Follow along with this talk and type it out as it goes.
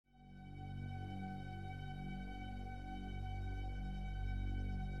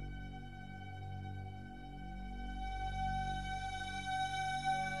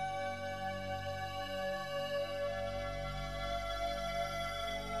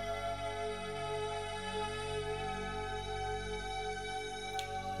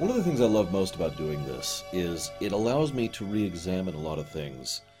One of the things I love most about doing this is it allows me to re-examine a lot of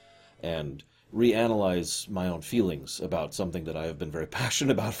things and reanalyze my own feelings about something that I have been very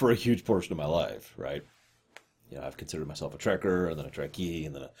passionate about for a huge portion of my life, right? You know, I've considered myself a trekker, and then a trekkie,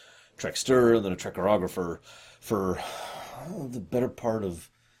 and then a trekster, and then a trekkerographer for the better part of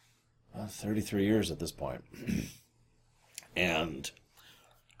 33 years at this point. And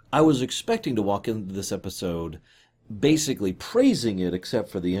I was expecting to walk into this episode basically praising it except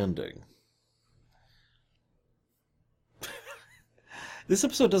for the ending. This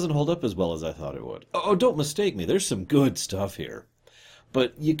episode doesn't hold up as well as I thought it would. Oh, don't mistake me, there's some good stuff here.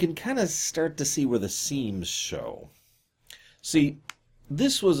 But you can kind of start to see where the seams show. See,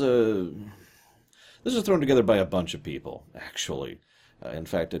 this was thrown together by a bunch of people, actually. In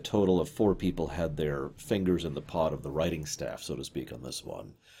fact, a total of 4 people had their fingers in the pot of the writing staff, so to speak, on this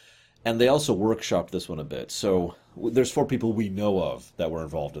one. And they also workshopped this one a bit. So there's 4 people we know of that were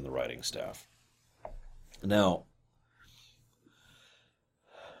involved in the writing staff. Now,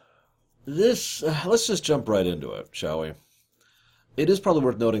 this, let's just jump right into it, shall we? It is probably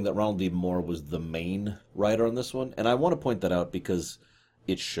worth noting that Ronald D. Moore was the main writer on this one, and I want to point that out because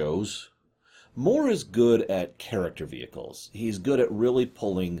it shows. Moore is good at character vehicles. He's good at really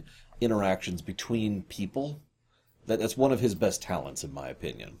pulling interactions between people. That's one of his best talents, in my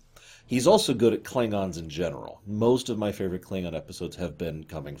opinion. He's also good at Klingons in general. Most of my favorite Klingon episodes have been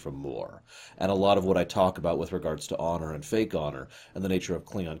coming from Moore. And a lot of what I talk about with regards to honor and fake honor and the nature of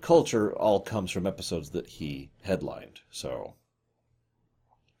Klingon culture all comes from episodes that he headlined. So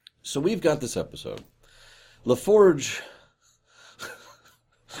we've got this episode. LaForge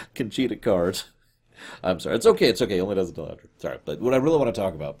can cheat at cards. I'm sorry. It's okay. He only does it till after. Sorry. But what I really want to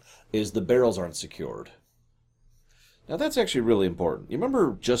talk about is the barrels aren't secured. Now, that's actually really important. You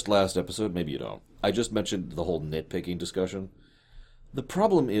remember just last episode? Maybe you don't. I just mentioned the whole nitpicking discussion. The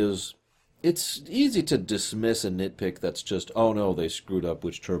problem is, it's easy to dismiss a nitpick that's just, oh no, they screwed up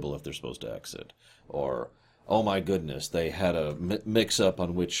which turbolift they're supposed to exit. Or, oh my goodness, they had a mix-up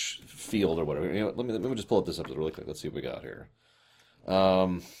on which field or whatever. You know, let me just pull up this episode really quick. Let's see what we got here.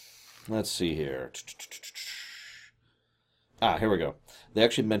 Let's see here. Here we go. They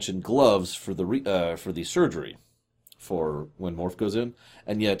actually mentioned gloves for the surgery for when Morph goes in,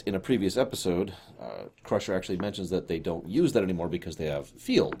 and yet in a previous episode, Crusher actually mentions that they don't use that anymore because they have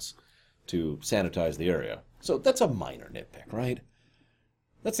fields to sanitize the area. So that's a minor nitpick, right?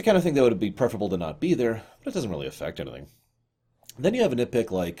 That's the kind of thing that would be preferable to not be there, but it doesn't really affect anything. Then you have a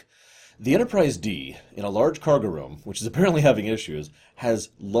nitpick like, the Enterprise D, in a large cargo room, which is apparently having issues, has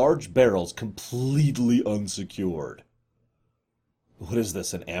large barrels completely unsecured. What is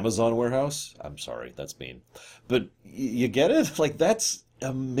this, an Amazon warehouse? I'm sorry, that's mean. But you get it? Like, that's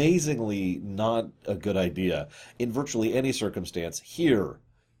amazingly not a good idea in virtually any circumstance here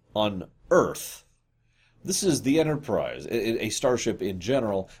on Earth. This is the Enterprise, a starship in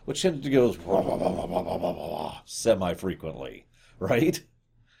general, which tends to go semi-frequently, right?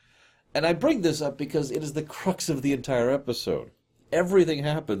 And I bring this up because it is the crux of the entire episode. Everything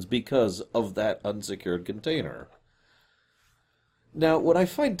happens because of that unsecured container. Now, what I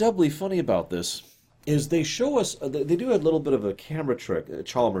find doubly funny about this is they show us, they do a little bit of a camera trick.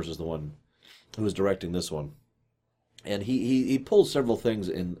 Chalmers is the one who is directing this one. And he pulls several things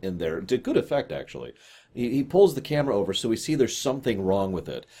in there, to good effect, actually. He pulls the camera over so we see there's something wrong with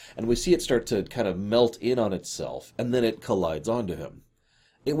it. And we see it start to kind of melt in on itself, and then it collides onto him.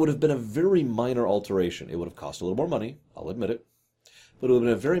 It would have been a very minor alteration. It would have cost a little more money, I'll admit it. But it would have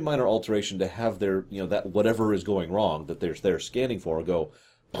been a very minor alteration to have their, that whatever is going wrong that they're scanning for go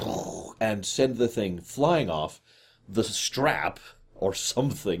and send the thing flying off. The strap or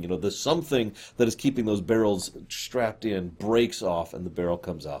something, the something that is keeping those barrels strapped in breaks off and the barrel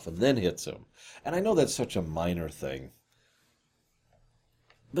comes off and then hits him. And I know that's such a minor thing.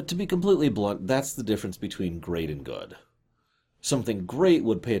 But to be completely blunt, that's the difference between great and good. Something great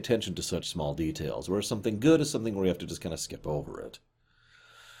would pay attention to such small details, whereas something good is something where you have to just kind of skip over it.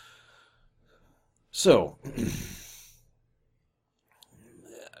 So,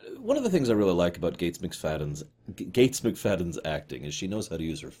 one of the things I really like about Gates McFadden's acting is she knows how to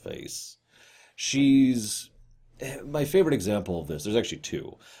use her face. She's my favorite example of this. There's actually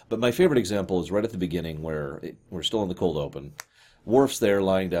 2, but my favorite example is right at the beginning where we're still in the cold open. Worf's there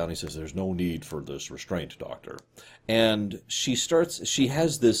lying down. He says, "There's no need for this restraint, Doctor." And she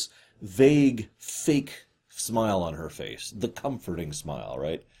has this vague, fake smile on her face, the comforting smile,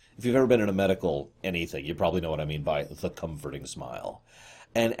 right? If you've ever been in a medical anything, you probably know what I mean by the comforting smile.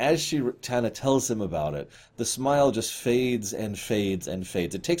 And as she kind of tells him about it, the smile just fades and fades and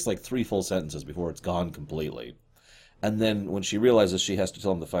fades. It takes like 3 full sentences before it's gone completely. And then when she realizes she has to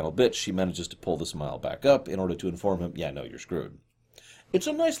tell him the final bit, she manages to pull the smile back up in order to inform him, yeah, no, you're screwed. It's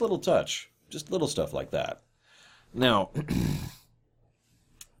a nice little touch. Just little stuff like that. Now,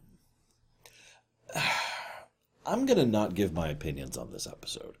 I'm going to not give my opinions on this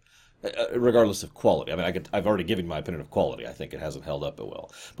episode, regardless of quality. I mean, I've already given my opinion of quality. I think it hasn't held up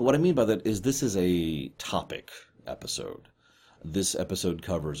well. But what I mean by that is this is a topic episode. This episode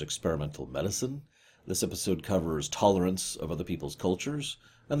covers experimental medicine. This episode covers tolerance of other people's cultures.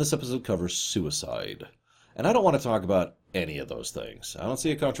 And this episode covers suicide. And I don't want to talk about any of those things. I don't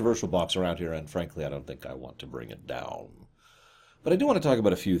see a controversial box around here, and frankly, I don't think I want to bring it down. But I do want to talk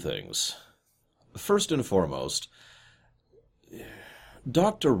about a few things. First and foremost,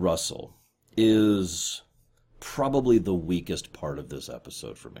 Dr. Russell is probably the weakest part of this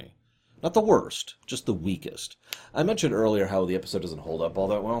episode for me. Not the worst, just the weakest. I mentioned earlier how the episode doesn't hold up all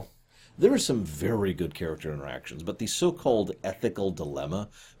that well. There are some very good character interactions, but the so-called ethical dilemma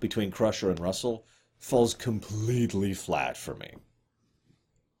between Crusher and Russell falls completely flat for me.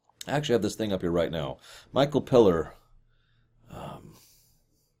 I actually have this thing up here right now. Michael Piller,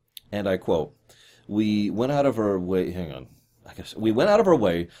 and I quote, we went out of our way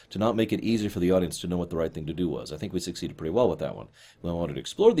to not make it easy for the audience to know what the right thing to do was. I think we succeeded pretty well with that one. We wanted to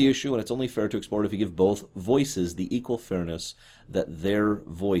explore the issue, and it's only fair to explore it if you give both voices the equal fairness that their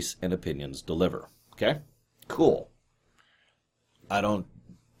voice and opinions deliver. Okay? Cool. I don't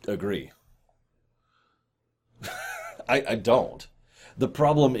agree. I don't. The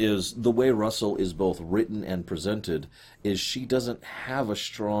problem is the way Russell is both written and presented is she doesn't have a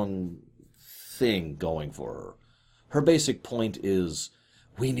strong thing going for her. Her basic point is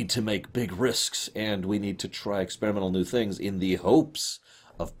we need to make big risks and we need to try experimental new things in the hopes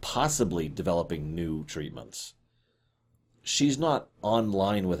of possibly developing new treatments. She's not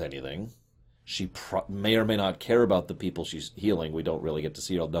online with anything. She may or may not care about the people she's healing. We don't really get to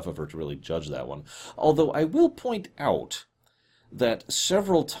see enough of her to really judge that one. Although I will point out that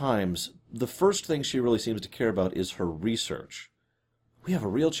several times the first thing she really seems to care about is her research. We have a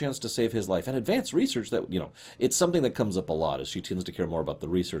real chance to save his life. And advanced research, that, it's something that comes up a lot, is she tends to care more about the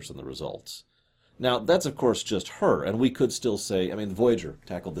research than the results. Now, that's of course just her, and we could still say, Voyager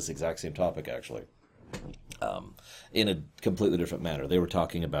tackled this exact same topic, actually, in a completely different manner. They were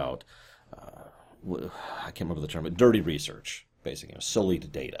talking about, I can't remember the term, but dirty research, basically, solely to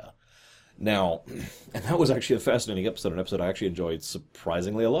data. Now, and that was actually a fascinating episode, an episode I actually enjoyed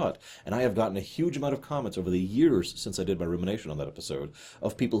surprisingly a lot. And I have gotten a huge amount of comments over the years since I did my rumination on that episode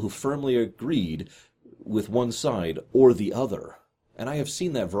of people who firmly agreed with one side or the other. And I have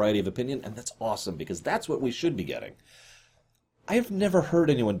seen that variety of opinion, and that's awesome, because that's what we should be getting. I have never heard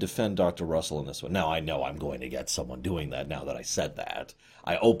anyone defend Dr. Russell in this one. Now, I know I'm going to get someone doing that now that I said that.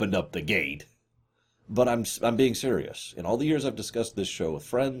 I opened up the gate. But I'm being serious. In all the years I've discussed this show with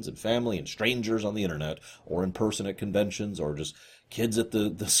friends and family and strangers on the internet, or in person at conventions, or just kids at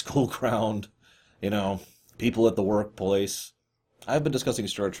the school ground, people at the workplace, I've been discussing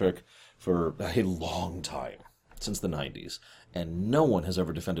Star Trek for a long time, since the 90s, and no one has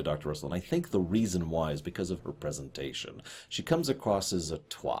ever defended Dr. Russell, and I think the reason why is because of her presentation. She comes across as a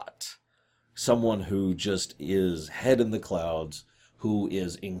twat. Someone who just is head in the clouds, who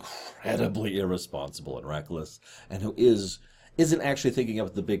is incredibly irresponsible and reckless, and who isn't actually thinking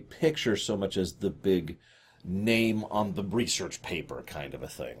of the big picture so much as the big name on the research paper kind of a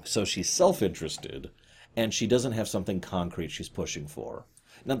thing. So she's self-interested, and she doesn't have something concrete she's pushing for.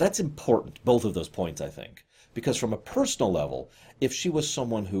 Now, that's important, both of those points, I think, because from a personal level, if she was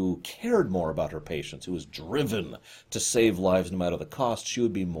someone who cared more about her patients, who was driven to save lives no matter the cost, she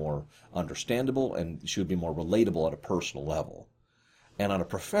would be more understandable, and she would be more relatable at a personal level. And on a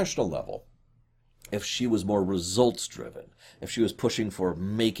professional level, if she was more results-driven, if she was pushing for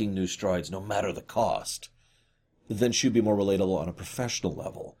making new strides no matter the cost, then she'd be more relatable on a professional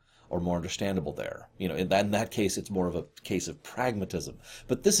level, or more understandable there. In that case, it's more of a case of pragmatism.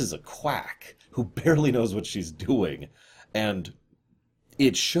 But this is a quack who barely knows what she's doing, and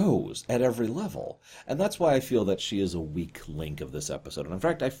it shows at every level. And that's why I feel that she is a weak link of this episode. And in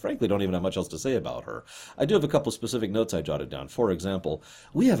fact, I frankly don't even have much else to say about her. I do have a couple specific notes I jotted down. For example,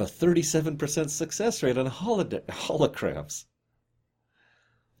 we have a 37% success rate on holograms.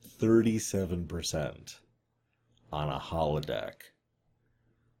 37% on a holodeck.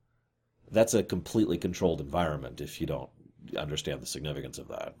 That's a completely controlled environment if you don't understand the significance of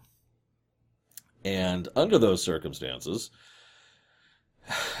that. And under those circumstances,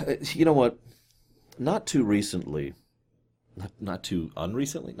 you know what? Not too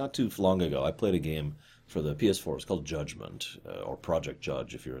long ago, I played a game for the PS4. It's called Judgment, or Project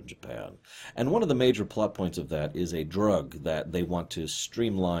Judge if you're in Japan. And one of the major plot points of that is a drug that they want to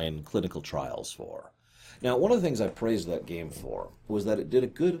streamline clinical trials for. Now, one of the things I praised that game for was that it did a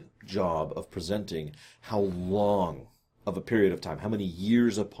good job of presenting how long of a period of time, how many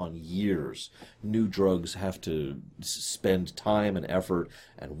years upon years new drugs have to spend time and effort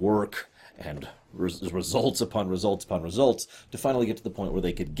and work and results upon results upon results to finally get to the point where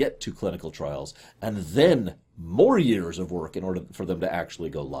they could get to clinical trials, and then more years of work in order for them to actually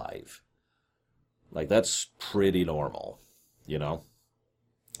go live. Like, that's pretty normal, you know?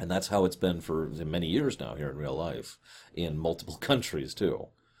 And that's how it's been for many years now here in real life, in multiple countries, too.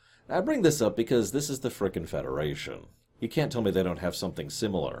 I bring this up because this is the frickin' Federation. You can't tell me they don't have something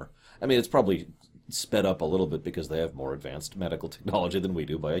similar. I mean, it's probably sped up a little bit because they have more advanced medical technology than we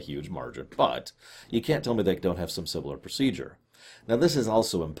do by a huge margin, but you can't tell me they don't have some similar procedure. Now, this is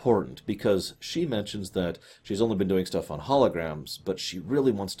also important because she mentions that she's only been doing stuff on holograms, but she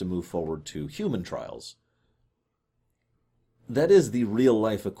really wants to move forward to human trials. That is the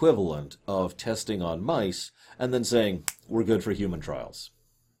real-life equivalent of testing on mice and then saying, we're good for human trials.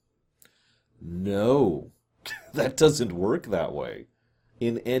 No, that doesn't work that way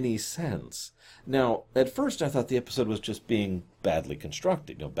in any sense. Now, at first I thought the episode was just being badly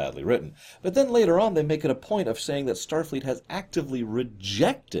constructed, badly written. But then later on they make it a point of saying that Starfleet has actively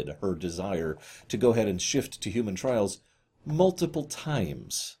rejected her desire to go ahead and shift to human trials multiple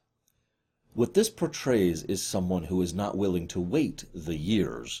times. What this portrays is someone who is not willing to wait the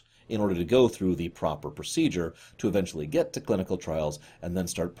years in order to go through the proper procedure to eventually get to clinical trials and then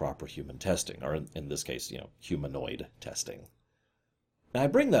start proper human testing, or in this case, humanoid testing. And I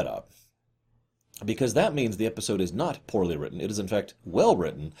bring that up because that means the episode is not poorly written. It is, in fact, well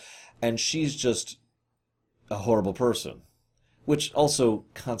written, and she's just a horrible person, which also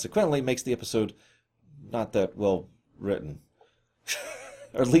consequently makes the episode not that well written.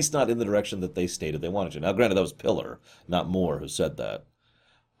 Or at least not in the direction that they stated they wanted to. Now, granted, that was Pillar, not Moore, who said that.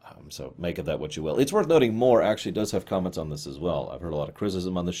 So make of that what you will. It's worth noting Moore actually does have comments on this as well. I've heard a lot of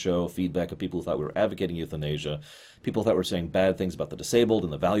criticism on the show, feedback of people who thought we were advocating euthanasia, people thought we were saying bad things about the disabled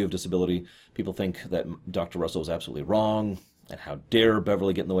and the value of disability. People think that Dr. Russell was absolutely wrong, and how dare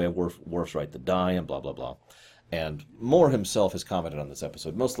Beverly get in the way of Worf's right to die, and blah, blah, blah. And Moore himself has commented on this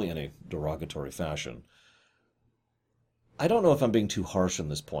episode, mostly in a derogatory fashion. I don't know if I'm being too harsh on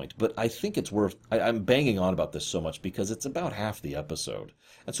this point, but I think it's worth... I'm banging on about this so much because it's about half the episode.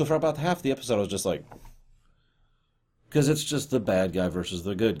 And so for about half the episode, I was just like... Because it's just the bad guy versus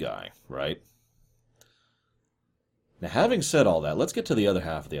the good guy, right? Now, having said all that, let's get to the other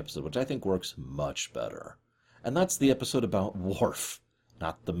half of the episode, which I think works much better. And that's the episode about Worf,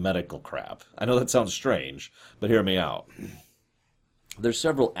 not the medical crap. I know that sounds strange, but hear me out. There's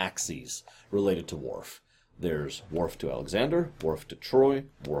several axes related to Worf. There's Worf to Alexander, Worf to Troy,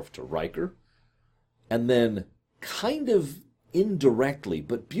 Worf to Riker, and then, kind of indirectly,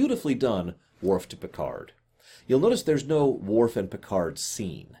 but beautifully done, Worf to Picard. You'll notice there's no Worf and Picard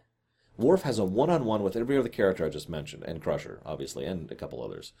scene. Worf has a one-on-one with every other character I just mentioned, and Crusher, obviously, and a couple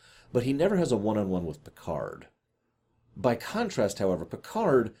others. But he never has a one-on-one with Picard. By contrast, however,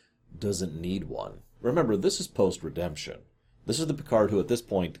 Picard doesn't need one. Remember, this is post-redemption. This is the Picard who, at this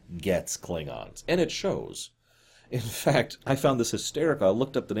point, gets Klingons. And it shows. In fact, I found this hysterical. I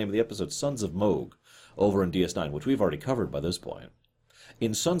looked up the name of the episode, Sons of Moog, over in DS9, which we've already covered by this point.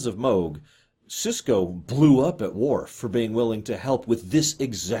 In Sons of Moog, Sisko blew up at Worf for being willing to help with this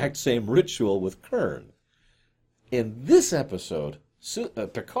exact same ritual with Kurn. In this episode,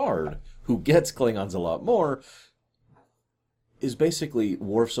 Picard, who gets Klingons a lot more, is basically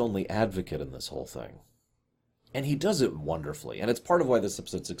Worf's only advocate in this whole thing. And he does it wonderfully, and it's part of why this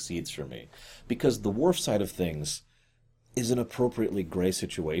episode succeeds for me, because the Worf side of things is an appropriately gray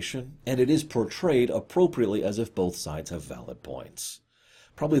situation, and it is portrayed appropriately as if both sides have valid points.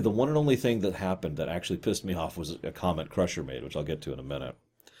 Probably the one and only thing that happened that actually pissed me off was a comment Crusher made, which I'll get to in a minute.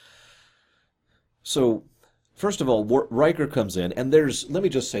 So, first of all, Riker comes in, and let me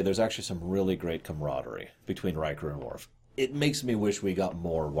just say, there's actually some really great camaraderie between Riker and Worf. It makes me wish we got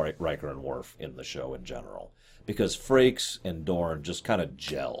more Riker and Worf in the show in general, because Frakes and Dorn just kind of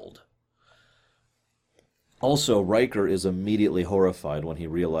gelled. Also, Riker is immediately horrified when he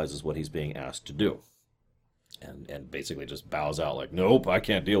realizes what he's being asked to do. And basically just bows out like, nope, I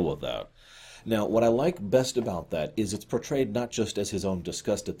can't deal with that. Now, what I like best about that is it's portrayed not just as his own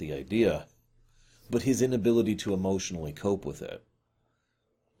disgust at the idea, but his inability to emotionally cope with it.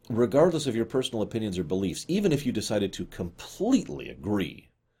 Regardless of your personal opinions or beliefs, even if you decided to completely agree,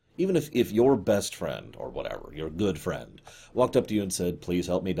 even if your best friend, or whatever, your good friend, walked up to you and said, please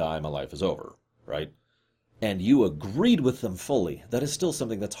help me die, my life is over, right? and you agreed with them fully, that is still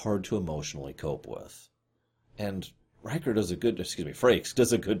something that's hard to emotionally cope with. And Frakes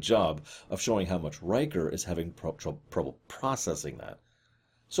does a good job of showing how much Riker is having trouble processing that.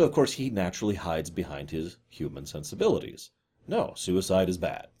 So, of course, he naturally hides behind his human sensibilities. No, suicide is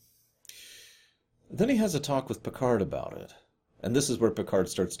bad. Then he has a talk with Picard about it. And this is where Picard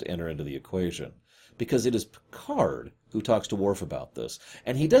starts to enter into the equation. Because it is Picard who talks to Worf about this.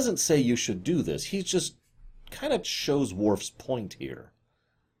 And he doesn't say you should do this. He just kind of shows Worf's point here.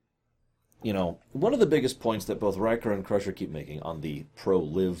 You know, one of the biggest points that both Riker and Crusher keep making on the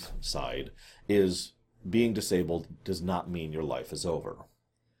pro-live side is being disabled does not mean your life is over.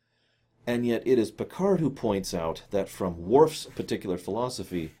 And yet it is Picard who points out that from Worf's particular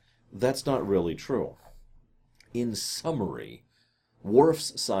philosophy, that's not really true. In summary,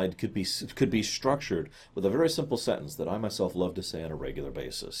 Worf's side could be structured with a very simple sentence that I myself love to say on a regular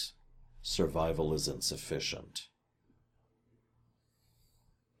basis. Survival is insufficient.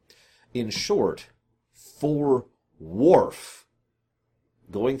 In short, for Worf,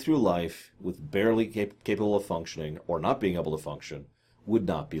 going through life with barely capable of functioning or not being able to function would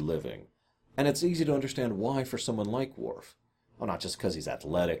not be living. And it's easy to understand why for someone like Worf. Well, not just because he's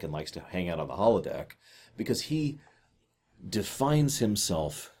athletic and likes to hang out on the holodeck, because he defines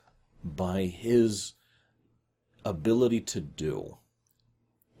himself by his ability to do,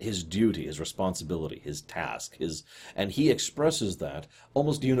 his duty, his responsibility, his task, and he expresses that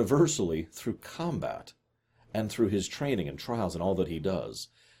almost universally through combat and through his training and trials and all that he does.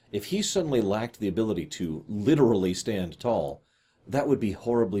 If he suddenly lacked the ability to literally stand tall, that would be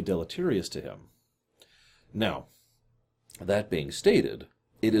horribly deleterious to him. Now, that being stated,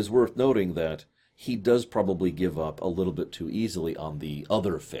 it is worth noting that he does probably give up a little bit too easily on the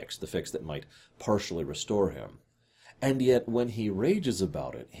other fix, the fix that might partially restore him. And yet, when he rages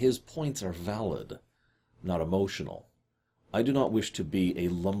about it, his points are valid, not emotional. I do not wish to be a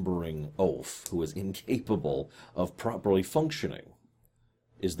lumbering oaf who is incapable of properly functioning,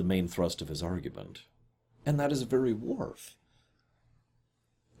 is the main thrust of his argument. And that is very Worf.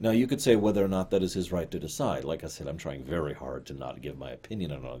 Now, you could say whether or not that is his right to decide. Like I said, I'm trying very hard to not give my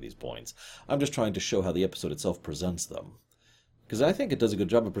opinion on all of these points. I'm just trying to show how the episode itself presents them. Because I think it does a good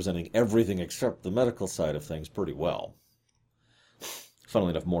job of presenting everything except the medical side of things pretty well.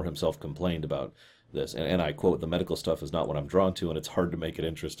 Funnily enough, Moore himself complained about this. And I quote, "The medical stuff is not what I'm drawn to, and it's hard to make it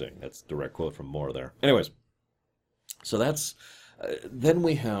interesting." That's a direct quote from Moore there. Anyways, so that's... then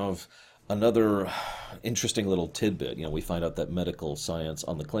we have another interesting little tidbit. You know, we find out that medical science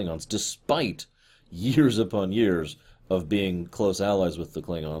on the Klingons, despite years upon years of being close allies with the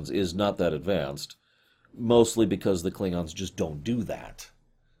Klingons, is not that advanced. Mostly because the Klingons just don't do that.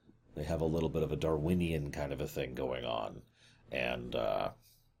 They have a little bit of a Darwinian kind of a thing going on. And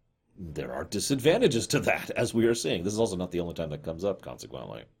there are disadvantages to that, as we are seeing. This is also not the only time that comes up,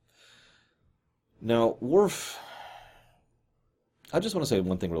 consequently. Now, Worf... I just want to say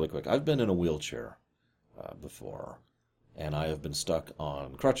one thing really quick. I've been in a wheelchair before, and I have been stuck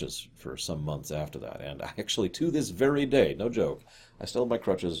on crutches for some months after that. And actually, to this very day, no joke, I still have my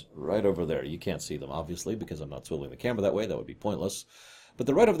crutches right over there. You can't see them, obviously, because I'm not swiveling the camera that way. That would be pointless. But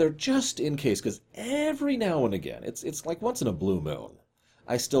they're right over there just in case, because every now and again, it's like once in a blue moon,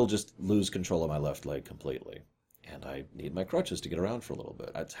 I still just lose control of my left leg completely. And I need my crutches to get around for a little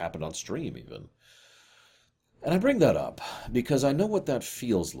bit. It's happened on stream, even. And I bring that up because I know what that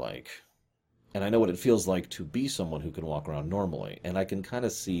feels like. And I know what it feels like to be someone who can walk around normally. And I can kind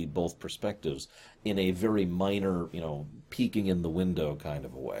of see both perspectives in a very minor, peeking in the window kind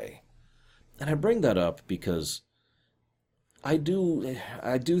of a way. And I bring that up because I do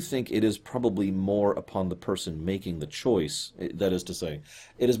think it is probably more upon the person making the choice. That is to say,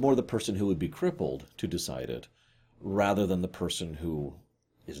 it is more the person who would be crippled to decide it, rather than the person who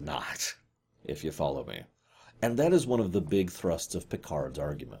is not, if you follow me. And that is one of the big thrusts of Picard's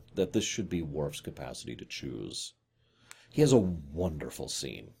argument, that this should be Worf's capacity to choose. He has a wonderful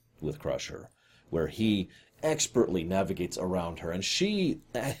scene with Crusher, where he expertly navigates around her, and she,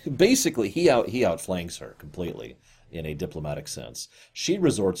 basically, he outflanks her completely, in a diplomatic sense. She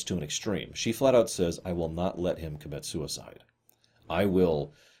resorts to an extreme. She flat out says, "I will not let him commit suicide. I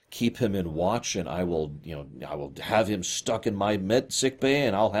will keep him in watch, and I will have him stuck in my sick bay,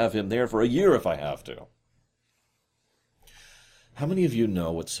 and I'll have him there for a year if I have to." How many of you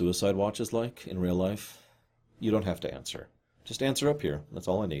know what suicide watch is like in real life? You don't have to answer. Just answer up here. That's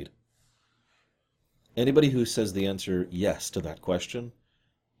all I need. Anybody who says the answer yes to that question,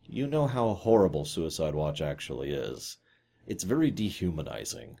 you know how horrible suicide watch actually is. It's very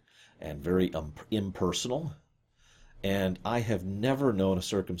dehumanizing and very impersonal. And I have never known a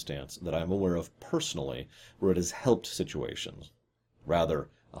circumstance that I'm aware of personally where it has helped situations. Rather,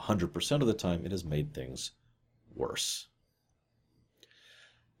 100% of the time, it has made things worse.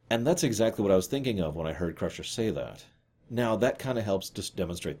 And that's exactly what I was thinking of when I heard Crusher say that. Now, that kind of helps to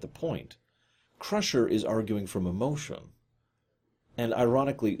demonstrate the point. Crusher is arguing from emotion. And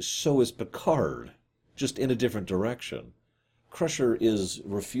ironically, so is Picard, just in a different direction. Crusher is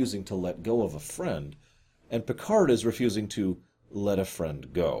refusing to let go of a friend, and Picard is refusing to let a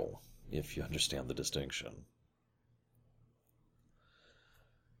friend go, if you understand the distinction.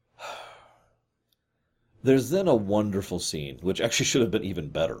 There's then a wonderful scene, which actually should have been even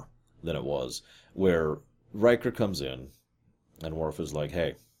better than it was, where Riker comes in, and Worf is like,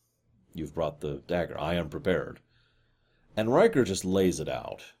 hey, you've brought the dagger. I am prepared. And Riker just lays it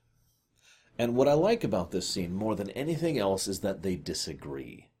out. And what I like about this scene more than anything else is that they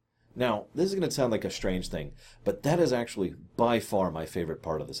disagree. Now, this is going to sound like a strange thing, but that is actually by far my favorite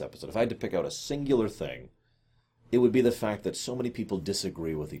part of this episode. If I had to pick out a singular thing, it would be the fact that so many people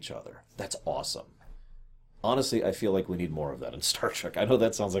disagree with each other. That's awesome. Honestly, I feel like we need more of that in Star Trek. I know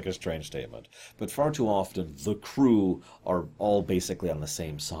that sounds like a strange statement, but far too often the crew are all basically on the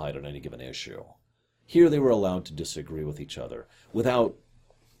same side on any given issue. Here they were allowed to disagree with each other without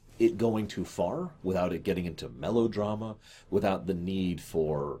it going too far, without it getting into melodrama, without the need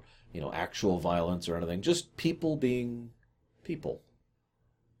for, actual violence or anything. Just people being people,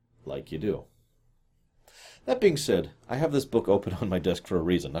 like you do. That being said, I have this book open on my desk for a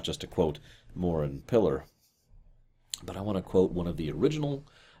reason, not just to quote Moore and Pillar, but I want to quote one of the original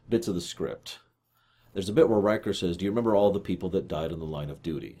bits of the script. There's a bit where Riker says, do you remember all the people that died in the line of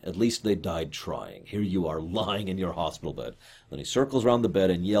duty? At least they died trying. Here you are, lying in your hospital bed. Then he circles around the bed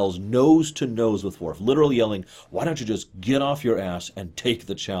and yells nose to nose with Worf, literally yelling, why don't you just get off your ass and take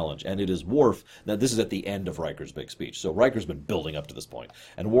the challenge? And it is Worf. Now, this is at the end of Riker's big speech, so Riker's been building up to this point.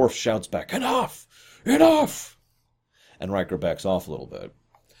 And Worf shouts back, enough! Enough! And Riker backs off a little bit.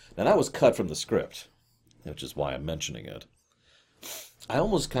 Now, that was cut from the script, which is why I'm mentioning it. I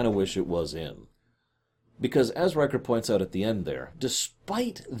almost kind of wish it was in. Because as Riker points out at the end there,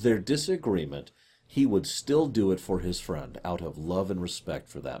 despite their disagreement, he would still do it for his friend out of love and respect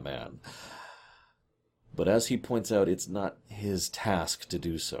for that man. But as he points out, it's not his task to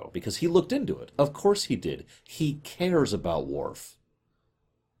do so, because he looked into it. Of course he did. He cares about Worf.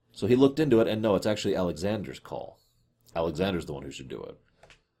 So he looked into it, and no, it's actually Alexander's call. Alexander's the one who should do it.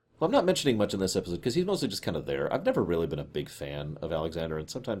 Well, I'm not mentioning much in this episode because he's mostly just kind of there. I've never really been a big fan of Alexander, and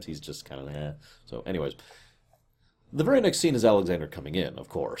sometimes he's just kind of eh. So anyways, the very next scene is Alexander coming in, of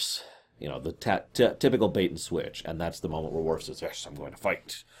course. The typical bait and switch, and that's the moment where Worf says, yes, I'm going to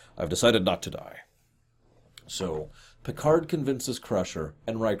fight. I've decided not to die. So Picard convinces Crusher,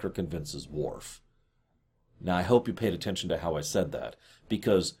 and Riker convinces Worf. Now, I hope you paid attention to how I said that,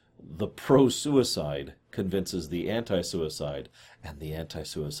 because the pro-suicide convinces the anti-suicide, and the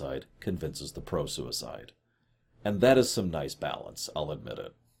anti-suicide convinces the pro-suicide. And that is some nice balance, I'll admit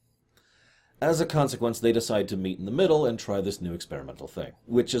it. As a consequence, they decide to meet in the middle and try this new experimental thing,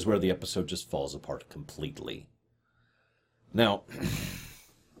 which is where the episode just falls apart completely. Now,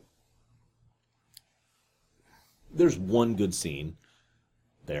 there's one good scene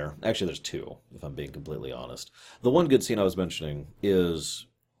there. Actually, there's two, if I'm being completely honest. The one good scene I was mentioning is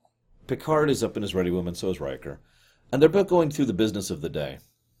Picard is up in his ready room, and so is Riker. And they're both going through the business of the day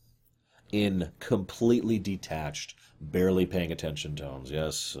in completely detached, barely paying attention tones.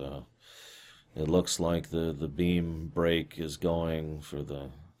 Yes, it looks like the beam break is going for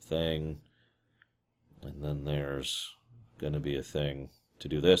the thing. And then there's going to be a thing to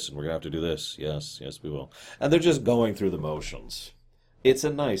do this, and we're going to have to do this. Yes, we will. And they're just going through the motions. It's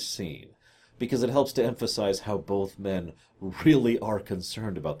a nice scene, because it helps to emphasize how both men really are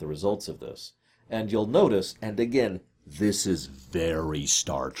concerned about the results of this. And you'll notice, and again, this is very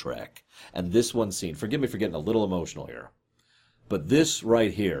Star Trek. And this one scene, forgive me for getting a little emotional here, but this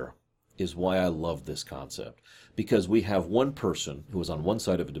right here is why I love this concept. Because we have one person who is on one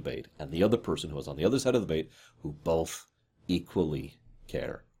side of a debate, and the other person who is on the other side of the debate, who both equally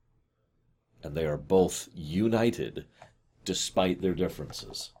care. And they are both united despite their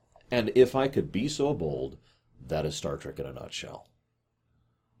differences. And if I could be so bold, that is Star Trek in a nutshell,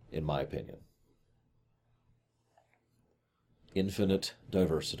 in my opinion. Infinite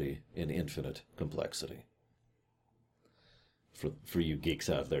diversity in infinite complexity. For you geeks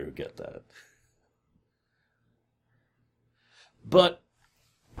out there who get that. But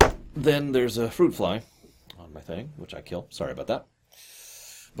then there's a fruit fly on my thing, which I kill. Sorry about that.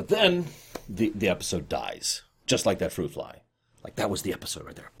 But then the episode dies, just like that fruit fly. Like, that was the episode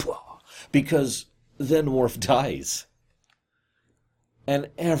right there. Because then Worf dies. And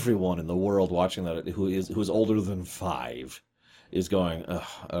everyone in the world watching that who is older than 5 is going, ugh,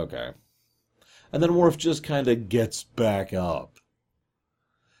 okay. And then Worf just kind of gets back up.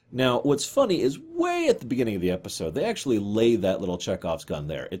 Now, what's funny is way at the beginning of the episode, they actually lay that little Chekhov's gun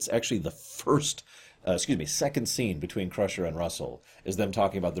there. It's actually the second scene between Crusher and Russell is them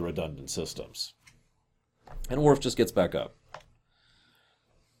talking about the redundant systems. And Worf just gets back up.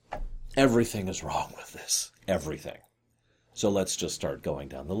 Everything is wrong with this. Everything. So let's just start going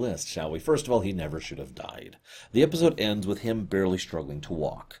down the list, shall we? First of all, he never should have died. The episode ends with him barely struggling to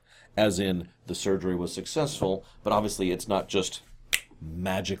walk. As in, the surgery was successful, but obviously it's not just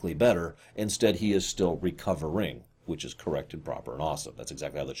magically better. Instead, he is still recovering, which is correct and proper and awesome. That's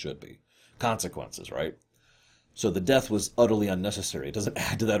exactly how that should be. Consequences, right? So the death was utterly unnecessary. It doesn't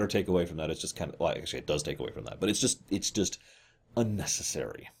add to that or take away from that. It's just kind of, well, actually, it does take away from that, but it's just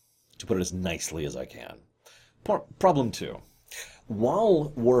unnecessary, to put it as nicely as I can. Problem 2. While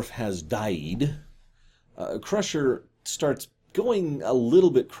Worf has died, Crusher starts going a little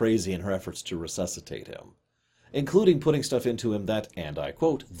bit crazy in her efforts to resuscitate him, including putting stuff into him that, and I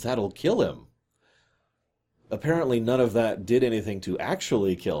quote, that'll kill him. Apparently none of that did anything to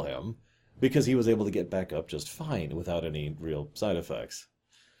actually kill him, because he was able to get back up just fine without any real side effects.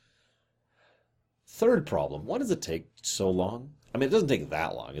 Third problem, why does it take so long? I mean, it doesn't take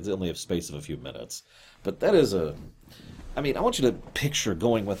that long. It's only a space of a few minutes. But that is I want you to picture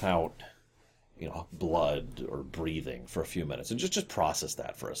going without, blood or breathing for a few minutes. And just process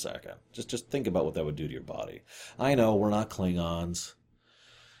that for a second. Just think about what that would do to your body. I know, we're not Klingons.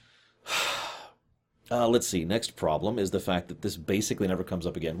 Let's see. Next problem is the fact that this basically never comes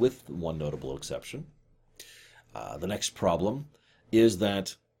up again, with one notable exception. The next problem is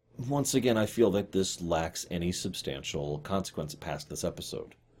that, once again, I feel that this lacks any substantial consequence past this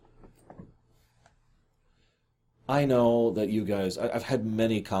episode. I know that you guys, I've had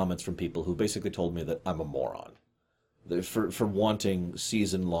many comments from people who basically told me that I'm a moron. For wanting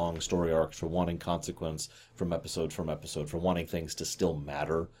season-long story arcs, for wanting consequence from episode, for wanting things to still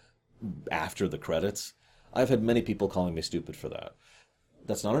matter after the credits. I've had many people calling me stupid for that.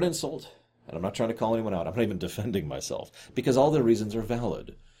 That's not an insult, and I'm not trying to call anyone out. I'm not even defending myself, because all their reasons are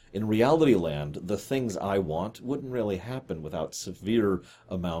valid. In reality land, the things I want wouldn't really happen without severe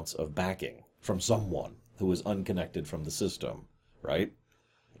amounts of backing from someone who is unconnected from the system, right?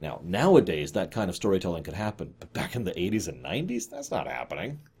 Now, nowadays, that kind of storytelling could happen, but back in the 80s and 90s, that's not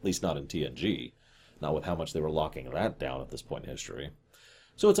happening. At least not in TNG. Not with how much they were locking that down at this point in history.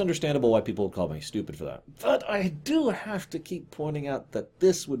 So it's understandable why people would call me stupid for that. But I do have to keep pointing out that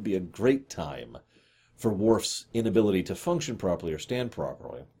this would be a great time for Worf's inability to function properly or stand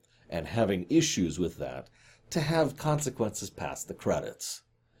properly, and having issues with that, to have consequences past the credits.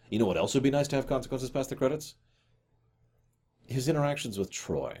 You know what else would be nice to have consequences past the credits? His interactions with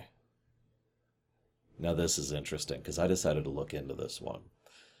Troy. Now this is interesting, because I decided to look into this one.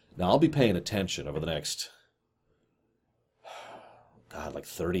 Now I'll be paying attention over the next, like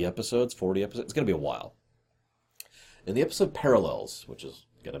 30 episodes, 40 episodes. It's going to be a while. In the episode Parallels, which is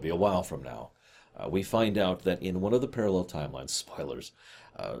going to be a while from now, we find out that in one of the parallel timelines, spoilers,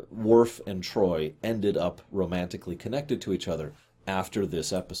 Worf and Troy ended up romantically connected to each other after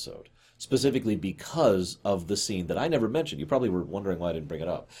this episode. Specifically because of the scene that I never mentioned. You probably were wondering why I didn't bring it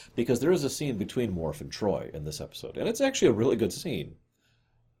up. Because there is a scene between Worf and Troy in this episode. And it's actually a really good scene.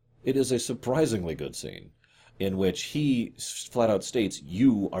 It is a surprisingly good scene, in which he flat out states,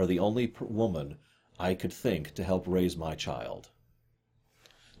 "You are the only woman I could think to help raise my child."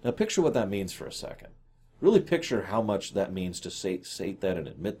 Now picture what that means for a second. Really picture how much that means to say that and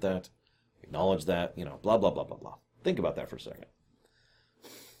admit that, acknowledge that, blah, blah, blah, blah, blah. Think about that for a second.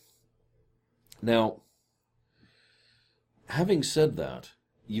 Now, having said that,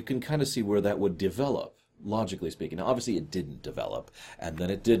 you can kind of see where that would develop, logically speaking. Now, obviously it didn't develop, and then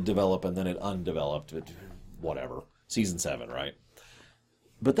it did develop, and then it undeveloped, whatever. Season 7, right?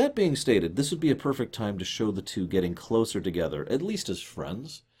 But that being stated, this would be a perfect time to show the two getting closer together, at least as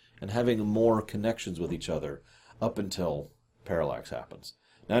friends, and having more connections with each other up until Parallax happens.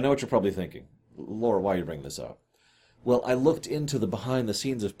 Now, I know what you're probably thinking. Laura, why are you bringing this up? Well, I looked into the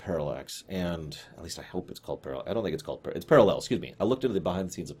behind-the-scenes of Parallax, and at least I hope it's called Parallax. I don't think it's called Parallax. It's Parallels, excuse me. I looked into the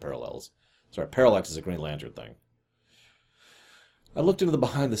behind-the-scenes of Parallels. Sorry, Parallax is a Green Lantern thing. I looked into the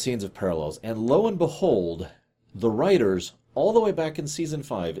behind-the-scenes of Parallels, and lo and behold, the writers, all the way back in Season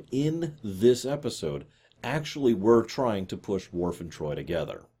 5, in this episode, actually were trying to push Worf and Troy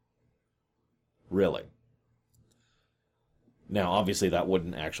together. Really. Now, obviously, that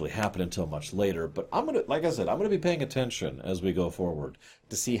wouldn't actually happen until much later, but like I said, I'm going to be paying attention as we go forward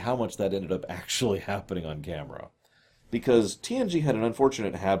to see how much that ended up actually happening on camera. Because TNG had an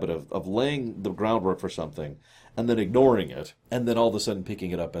unfortunate habit of laying the groundwork for something and then ignoring it, and then all of a sudden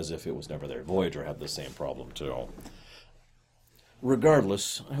picking it up as if it was never there. Voyager had the same problem, too.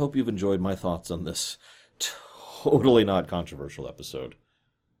 Regardless, I hope you've enjoyed my thoughts on this totally not controversial episode.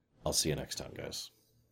 I'll see you next time, guys.